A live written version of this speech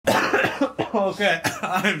Okay,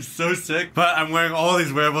 I'm so sick, but I'm wearing all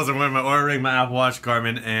these wearables. I'm wearing my Oura Ring, my Apple Watch,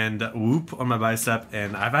 Garmin, and Whoop on my bicep,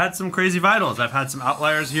 and I've had some crazy vitals. I've had some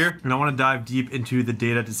outliers here, and I want to dive deep into the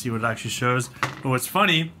data to see what it actually shows. But what's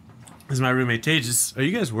funny is my roommate Tejas. Are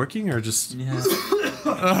you guys working or just? Yeah.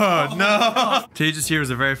 Oh no! Tejas here was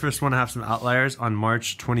the very first one to have some outliers on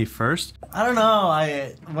March 21st. I don't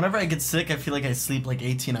know. Whenever I get sick, I feel like I sleep like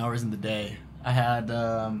 18 hours in the day. I had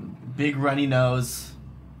big runny nose,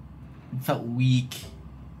 felt weak,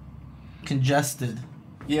 congested.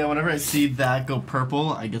 Yeah, whenever I see that go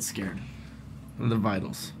purple, I get scared. And the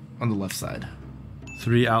vitals on the left side.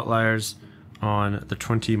 3 outliers on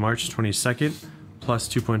the March 22nd, plus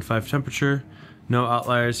 2.5 temperature. No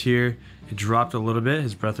outliers here. It dropped a little bit.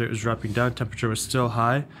 His breath rate was dropping down. Temperature was still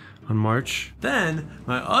high on March. Then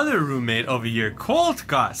my other roommate over here, Colt,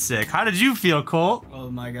 got sick. How did you feel, Colt? Oh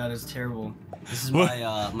my god, it's terrible. This is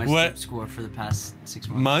my sleep score for the past 6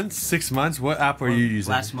 months. 6 months? What app were you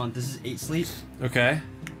using? Last month. This is 8 Sleep. Okay.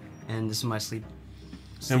 And this is my sleep.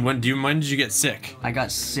 And when did you get sick? I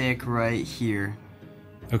got sick right here.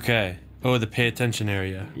 Okay. Oh, the pay attention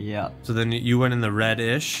area. Yeah. So then you went in the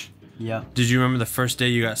red-ish. Yeah. Did you remember the first day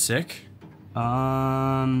you got sick?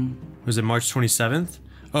 Was it March 27th?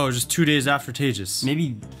 Oh, just 2 days after Tejas.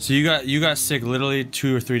 Maybe. So you got sick literally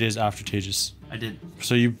 2 or 3 days after Tejas. I did.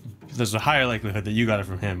 So there's a higher likelihood that you got it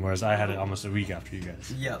from him, whereas I had it almost a week after you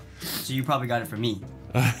guys. Yep. So you probably got it from me.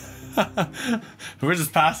 We're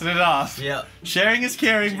just passing it off. Yep. Sharing is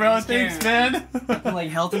caring, bro. Thanks, man. Like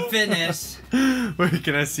health and fitness. Wait,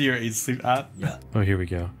 can I see your 8 Sleep app? Yeah. Oh, here we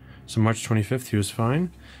go. So March 25th, he was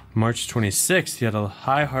fine. March 26th, he had a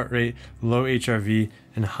high heart rate, low HRV,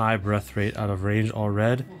 and high breath rate, out of range, all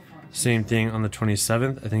red. Same thing on the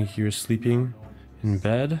 27th. I think he was sleeping in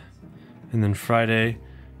bed. And then Friday,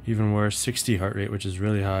 even worse, 60 heart rate, which is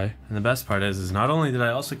really high. And the best part is not only did I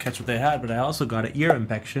also catch what they had, but I also got an ear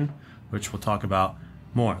infection, which we'll talk about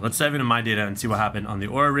more. Let's dive into my data and see what happened on the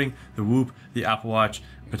Oura Ring, the Whoop, the Apple Watch,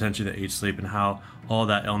 potentially the 8 Sleep, and how all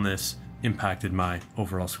that illness impacted my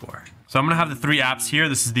overall score. So I'm gonna have the 3 apps here.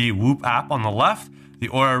 This is the Whoop app on the left, the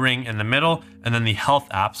Oura Ring in the middle, and then the Health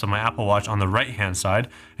app, so my Apple Watch, on the right-hand side.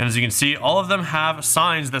 And as you can see, all of them have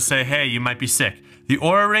signs that say, hey, you might be sick. The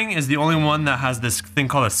Oura Ring is the only one that has this thing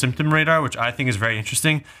called a symptom radar, which I think is very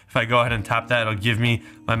interesting. If I go ahead and tap that, it'll give me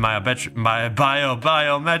my biometrics.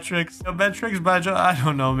 I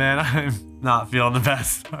don't know, man. I'm not feeling the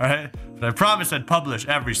best, all right? But I promised I'd publish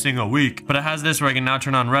every single week. But it has this where I can now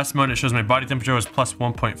turn on rest mode. It shows my body temperature was plus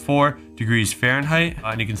 1.4 degrees Fahrenheit.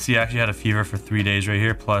 And you can see I actually had a fever for 3 days right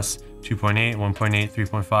here, plus 2.8, 1.8,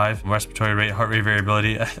 3.5. Respiratory rate, heart rate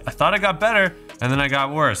variability. I thought I got better, and then I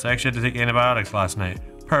got worse. I actually had to take antibiotics last night.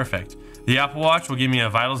 Perfect. The Apple Watch will give me a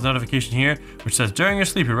vitals notification here, which says during your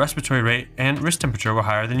sleep, your respiratory rate and wrist temperature were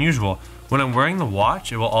higher than usual. When I'm wearing the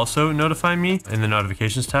watch, it will also notify me in the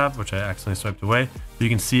notifications tab, which I accidentally swiped away. But you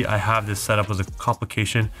can see I have this set up as a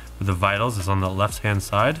complication with the vitals. It's on the left-hand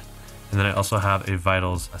side. And then I also have a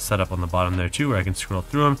vitals set up on the bottom there too, where I can scroll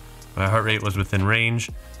through them. My heart rate was within range,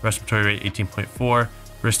 respiratory rate 18.4,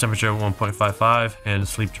 wrist temperature 1.55, and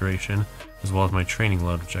sleep duration, as well as my training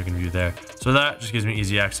load, which I can view there. So that just gives me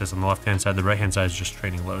easy access on the left-hand side. The right-hand side is just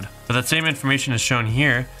training load. But that same information is shown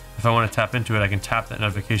here. If I want to tap into it, I can tap that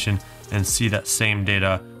notification and see that same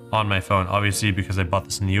data on my phone. Obviously, because I bought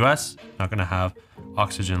this in the US, I'm not going to have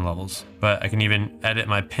oxygen levels. But I can even edit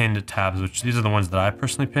my pinned tabs, which these are the ones that I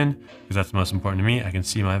personally pinned, because that's the most important to me. I can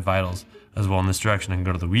see my vitals as well in this direction. I can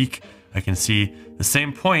go to the week. I can see the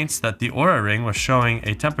same points that the Oura Ring was showing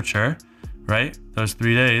a temperature, right? Those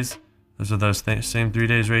 3 days. Those are those same 3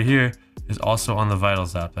 days right here, is also on the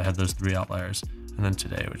vitals app. I had those 3 outliers. And then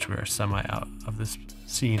today, which we're semi out of this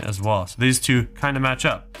scene as well. So these two kind of match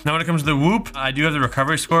up. Now when it comes to the Whoop, I do have the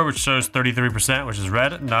recovery score, which shows 33%, which is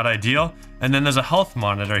red, not ideal. And then there's a health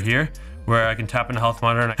monitor here, where I can tap into health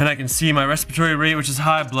monitor and I can see my respiratory rate, which is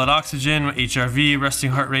high, blood oxygen, HRV,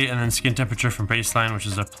 resting heart rate, and then skin temperature from baseline, which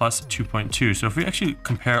is a plus 2.2. So if we actually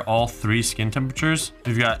compare all 3 skin temperatures,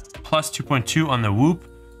 we've got plus 2.2 on the Whoop,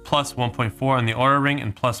 plus 1.4 on the Oura Ring,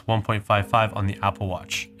 and plus 1.55 on the Apple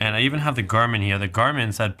Watch. And I even have the Garmin here. The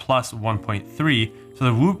Garmin said plus 1.3. So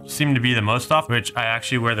the Whoop seemed to be the most off, which I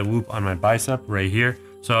actually wear the Whoop on my bicep right here.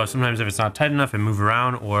 So sometimes if it's not tight enough, I move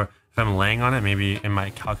around, or if I'm laying on it, maybe it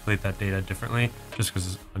might calculate that data differently, just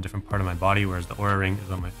because it's a different part of my body, whereas the Oura Ring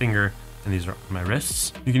is on my finger, and these are on my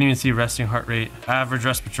wrists. You can even see resting heart rate. Average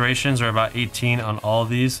respirations are about 18 on all of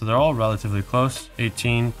these, so they're all relatively close.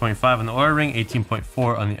 18.5 on the Oura Ring,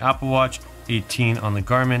 18.4 on the Apple Watch, 18 on the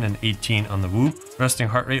Garmin and 18 on the Whoop. Resting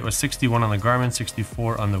heart rate was 61 on the Garmin,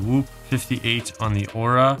 64 on the Whoop, 58 on the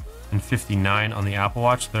Oura, and 59 on the Apple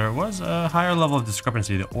Watch. There was a higher level of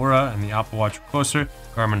discrepancy. The Oura and the Apple Watch were closer.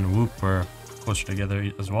 Garmin and Whoop were closer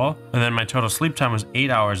together as well. And then my total sleep time was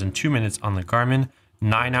 8 hours and 2 minutes on the Garmin,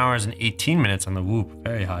 9 hours and 18 minutes on the Whoop,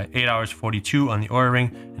 very high, 8 hours 42 on the Oura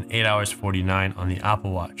Ring, and 8 hours 49 on the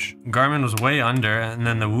Apple Watch. Garmin was way under, and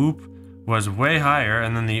then the Whoop was way higher,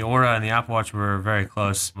 and then the Oura and the Apple Watch were very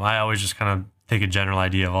close. I always just kind of take a general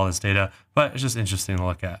idea of all this data, but it's just interesting to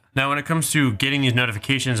look at. Now, when it comes to getting these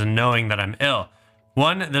notifications and knowing that I'm ill,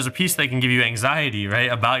 one, there's a piece that can give you anxiety, right,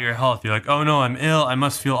 about your health. You're like, oh no, I'm ill, I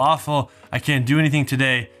must feel awful, I can't do anything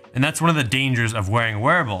today. And that's one of the dangers of wearing a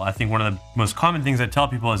wearable. I think one of the most common things I tell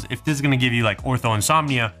people is if this is gonna give you like ortho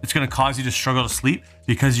insomnia, it's gonna cause you to struggle to sleep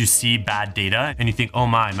because you see bad data and you think, oh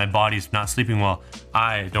my body's not sleeping well.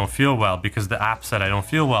 I don't feel well because the app said I don't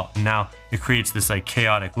feel well. And now it creates this like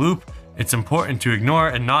chaotic loop. It's important to ignore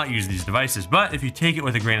and not use these devices. But if you take it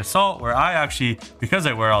with a grain of salt, where I actually, because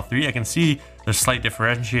I wear all three, I can see there's slight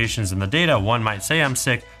differentiations in the data. One might say I'm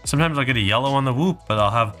sick. Sometimes I'll get a yellow on the Whoop, but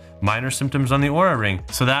I'll have minor symptoms on the Oura Ring.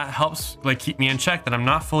 So that helps like keep me in check that I'm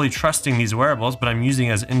not fully trusting these wearables, but I'm using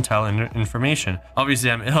as intel and information.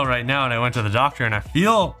 Obviously I'm ill right now and I went to the doctor and I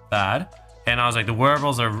feel bad. And I was like, the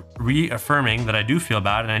wearables are reaffirming that I do feel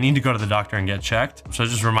bad and I need to go to the doctor and get checked. So it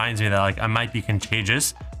just reminds me that like I might be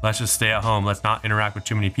contagious. Let's just stay at home. Let's not interact with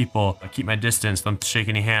too many people. Keep my distance. Don't shake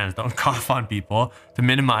any hands. Don't cough on people to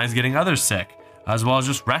minimize getting others sick, as well as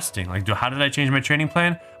just resting. Like, how did I change my training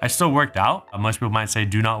plan? I still worked out. Most people might say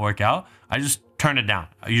do not work out. I just turned it down.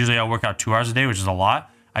 Usually I'll work out 2 hours a day, which is a lot.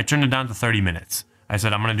 I turned it down to 30 minutes. I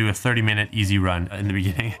said, I'm gonna do a 30-minute easy run in the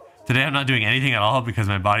beginning. Today I'm not doing anything at all because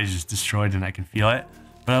my body's just destroyed and I can feel it.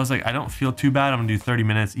 But I was like, I don't feel too bad. I'm gonna do 30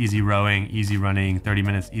 minutes easy rowing, easy running, 30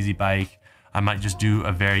 minutes easy bike. I might just do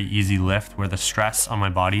a very easy lift where the stress on my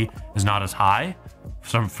body is not as high.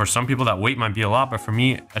 For some people that weight might be a lot, but for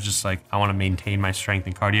me, it's just like, I wanna maintain my strength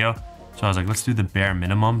and cardio. So I was like, let's do the bare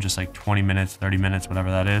minimum, just like 20 minutes, 30 minutes,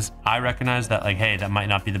 whatever that is. I recognize that like, hey, that might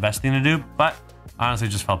not be the best thing to do, but honestly,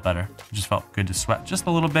 it just felt better. It just felt good to sweat just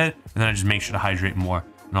a little bit. And then I just make sure to hydrate more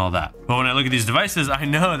and all that. But when I look at these devices, I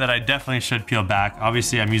know that I definitely should peel back.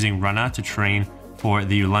 Obviously, I'm using Runna to train for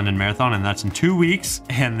the London Marathon, and that's in 2 weeks.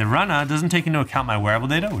 And the Runna doesn't take into account my wearable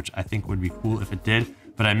data, which I think would be cool if it did.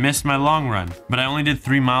 But I missed my long run. But I only did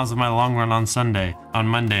 3 miles of my long run on Sunday. On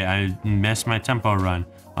Monday, I missed my tempo run.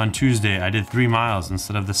 On Tuesday, I did 3 miles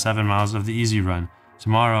instead of the 7 miles of the easy run.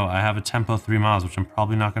 Tomorrow, I have a tempo 3 miles, which I'm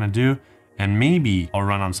probably not gonna do. And maybe I'll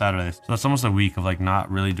run on Saturday. So that's almost a week of like not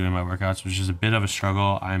really doing my workouts, which is a bit of a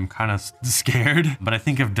struggle. I'm kind of scared, but I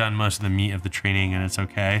think I've done most of the meat of the training and it's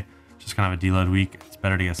okay. Just kind of a deload week. It's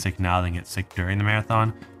better to get sick now than get sick during the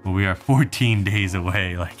marathon. But we are 14 days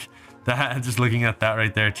away. Like that, just looking at that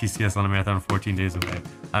right there, TCS on a marathon, 14 days away.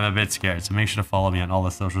 I'm a bit scared, so make sure to follow me on all the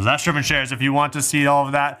socials. That's Strip and Shares if you want to see all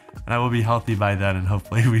of that. And I will be healthy by then, and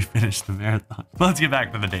hopefully we finish the marathon. But let's get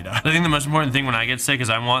back to the data. I think the most important thing when I get sick is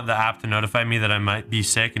I want the app to notify me that I might be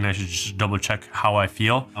sick, and I should just double check how I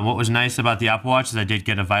feel. And what was nice about the Apple Watch is I did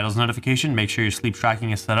get a vitals notification. Make sure your sleep tracking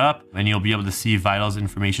is set up, and you'll be able to see vitals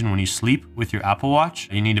information when you sleep with your Apple Watch.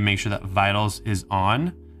 You need to make sure that vitals is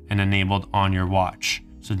on and enabled on your watch.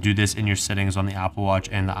 So do this in your settings on the Apple Watch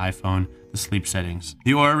and the iPhone, the sleep settings.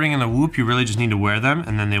 The Oura Ring and the Whoop, you really just need to wear them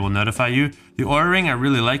and then they will notify you. The Oura Ring I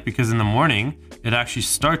really like because in the morning, it actually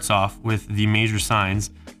starts off with the major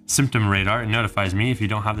signs, symptom radar. It notifies me if you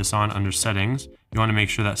don't have this on under settings. You wanna make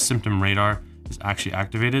sure that symptom radar is actually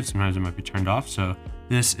activated. Sometimes it might be turned off. So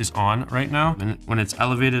this is on right now. And when it's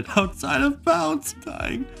elevated outside of bounds, I'm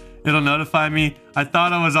dying. It'll notify me. I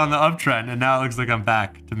thought I was on the uptrend and now it looks like I'm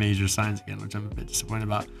back to major signs again, which I'm a bit disappointed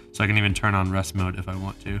about. So I can even turn on rest mode if I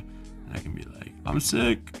want to. And I can be like, I'm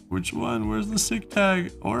sick. Which one? Where's the sick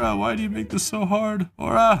tag? Oura, why do you make this so hard?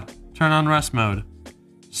 Oura, turn on rest mode.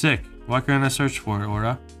 Sick. Why can't I search for it,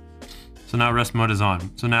 Oura? So now rest mode is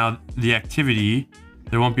on. So now the activity,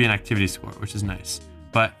 there won't be an activity score, which is nice.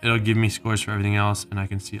 But it'll give me scores for everything else and I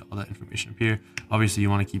can see all that information up here. Obviously, you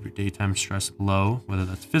want to keep your daytime stress low, whether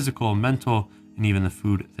that's physical, mental, and even the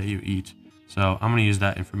food that you eat. So I'm going to use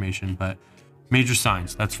that information, but major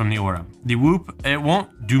signs, that's from the Oura. The Whoop, it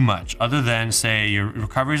won't do much other than say your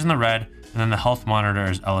recovery's in the red and then the health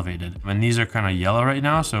monitor is elevated. And these are kind of yellow right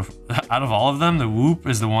now. So out of all of them, the Whoop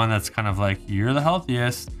is the one that's kind of like, you're the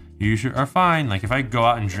healthiest. You are fine. Like if I go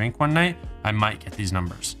out and drink one night, I might get these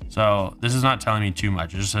numbers. So this is not telling me too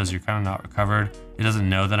much. It just says you're kind of not recovered. It doesn't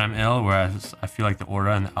know that I'm ill, whereas I feel like the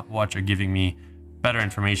Oura and the Apple Watch are giving me better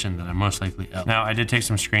information that I'm most likely ill. Now, I did take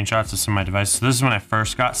some screenshots of some of my devices. So this is when I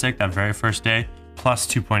first got sick, that very first day, plus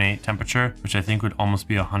 2.8 temperature, which I think would almost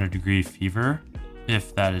be 100-degree fever,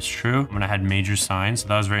 if that is true. When I had major signs, so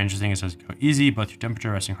that was very interesting. It says, go easy, both your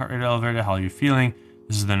temperature, resting heart rate elevated, how are you feeling?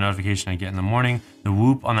 This is the notification I get in the morning. The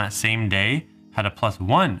Whoop on that same day had a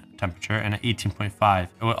 +1 temperature and an 18.5.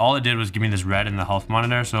 All it did was give me this red in the health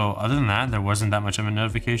monitor. So other than that, there wasn't that much of a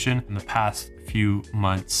notification in the past few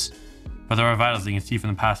months. But there are vitals that you can see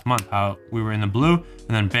from the past month, how we were in the blue, and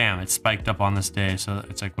then bam, it spiked up on this day. So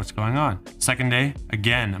it's like, what's going on? Second day,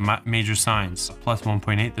 again, major signs,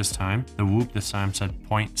 +1.8 this time. The Whoop this time said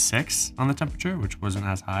 0.6 on the temperature, which wasn't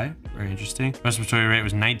as high. Very interesting. Respiratory rate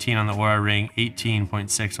was 19 on the Oura Ring,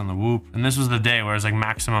 18.6 on the Whoop. And this was the day where it was like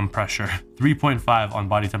maximum pressure, 3.5 on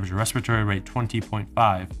body temperature, respiratory rate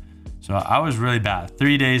 20.5. So I was really bad.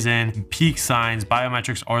 3 days in, peak signs,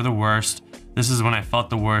 biometrics are the worst. This is when I felt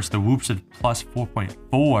the worst. The Whoop said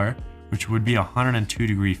 +4.4, which would be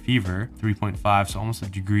 102-degree fever, 3.5, so almost a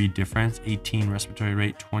degree difference. 18 respiratory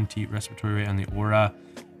rate, 20 respiratory rate on the Oura.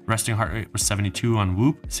 Resting heart rate was 72 on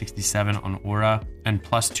Whoop, 67 on Oura, and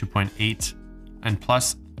 +2.8, and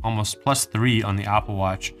almost +3 on the Apple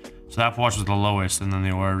Watch. So the Apple Watch was the lowest, and then the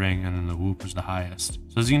Oura Ring, and then the Whoop was the highest.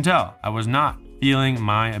 So as you can tell, I was not feeling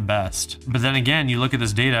my best. But then again, you look at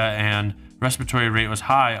this data and respiratory rate was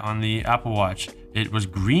high on the Apple Watch. It was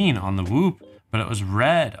green on the Whoop, but it was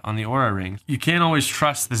red on the Oura Ring. You can't always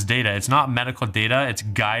trust this data. It's not medical data. It's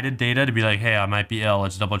guided data to be like, hey, I might be ill.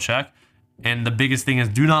 Let's double check. And the biggest thing is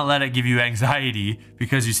do not let it give you anxiety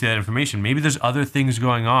because you see that information. Maybe there's other things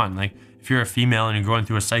going on. Like if you're a female and you're going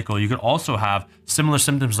through a cycle, you could also have similar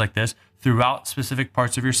symptoms like this throughout specific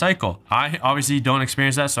parts of your cycle. I obviously don't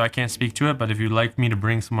experience that, so I can't speak to it, but if you'd like me to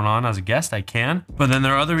bring someone on as a guest, I can. But then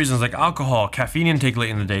there are other reasons like alcohol, caffeine intake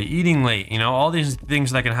late in the day, eating late, you know, all these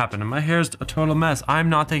things that can happen. And my hair's a total mess. I'm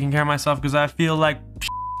not taking care of myself because I feel like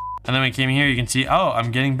and then when I came here, you can see, oh,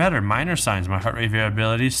 I'm getting better. Minor signs. My heart rate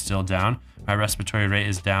variability is still down. My respiratory rate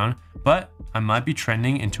is down, but I might be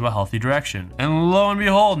trending into a healthy direction. And lo and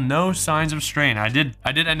behold, no signs of strain. I did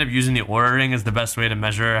end up using the Oura Ring as the best way to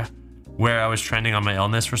measure where I was trending on my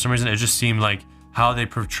illness. For some reason, it just seemed like how they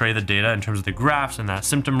portray the data in terms of the graphs and that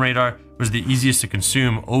symptom radar was the easiest to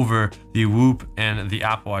consume over the Whoop and the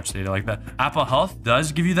Apple Watch data. Like that Apple Health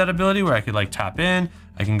does give you that ability where I could like tap in,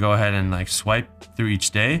 I can go ahead and like swipe through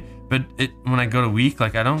each day, but when I go to week,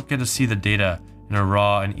 like I don't get to see the data in a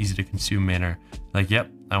raw and easy to consume manner. Like,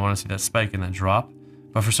 yep, I want to see that spike and that drop.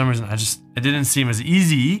 But for some reason, it didn't seem as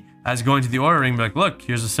easy as going to the Oura Ring, be like, look,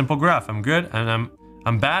 here's a simple graph. I'm good and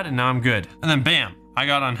I'm bad and now I'm good. And then bam, I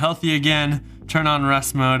got unhealthy again, turn on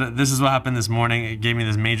rest mode. This is what happened this morning. It gave me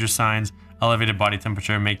these major signs, elevated body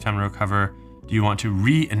temperature, make time to recover. Do you want to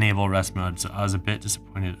re-enable rest mode? So I was a bit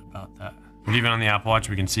disappointed about that. But even on the Apple Watch,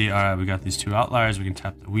 we can see, all right, we got these two outliers. We can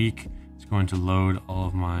tap the week. It's going to load all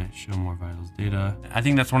of my show more vitals data. I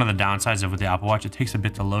think that's one of the downsides of with the Apple Watch. It takes a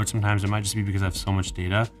bit to load sometimes. It might just be because I have so much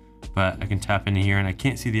data, but I can tap into here and I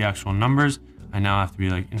can't see the actual numbers. I now have to be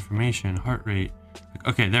like information, heart rate.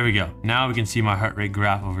 Okay, there we go. Now we can see my heart rate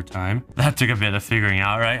graph over time. That took a bit of figuring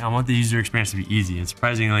out, right? I want the user experience to be easy. And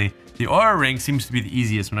surprisingly, the Oura Ring seems to be the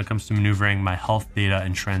easiest when it comes to maneuvering my health data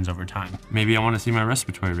and trends over time. Maybe I want to see my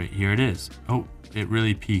respiratory rate. Here it is. Oh, it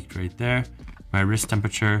really peaked right there. My wrist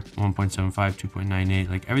temperature, 1.75, 2.98.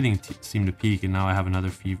 Like everything seemed to peak, and now I have another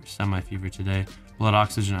fever, semi-fever today. Blood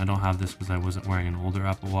oxygen, I don't have this because I wasn't wearing an older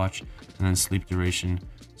Apple Watch. And then sleep duration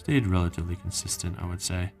stayed relatively consistent, I would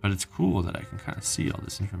say. But it's cool that I can kind of see all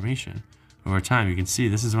this information over time. You can see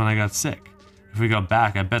this is when I got sick. If we go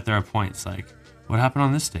back, I bet there are points like, what happened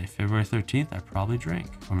on this day? February 13th, I probably drank.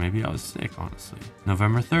 Or maybe I was sick, honestly.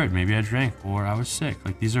 November 3rd, maybe I drank or I was sick.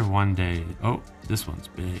 Like these are one day. Oh, this one's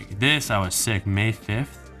big. This, I was sick May 5th.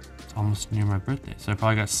 It's almost near my birthday. So I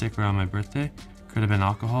probably got sick around my birthday. Could have been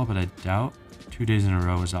alcohol, but I doubt. 2 days in a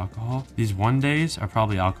row was alcohol. These 1 days are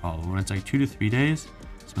probably alcohol. But when it's like 2 to 3 days,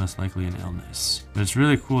 it's most likely an illness. But it's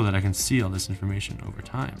really cool that I can see all this information over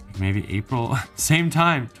time. Like maybe April, same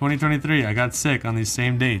time, 2023, I got sick on these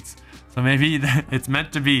same dates. So maybe it's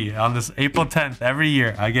meant to be on this April 10th every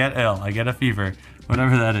year. I get ill, I get a fever,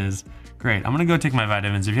 whatever that is. Great, I'm gonna go take my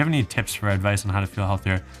vitamins. If you have any tips for advice on how to feel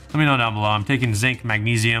healthier, let me know down below. I'm taking zinc,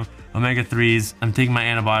 magnesium, omega-3s. I'm taking my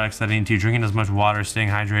antibiotics that I need to, drinking as much water, staying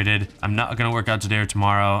hydrated. I'm not gonna work out today or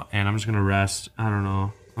tomorrow, and I'm just gonna rest. I don't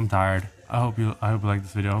know, I'm tired. I hope you liked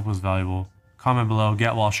this video. I hope it was valuable. Comment below,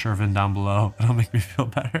 get Walsh Shervin down below. It'll make me feel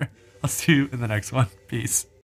better. I'll see you in the next one. Peace.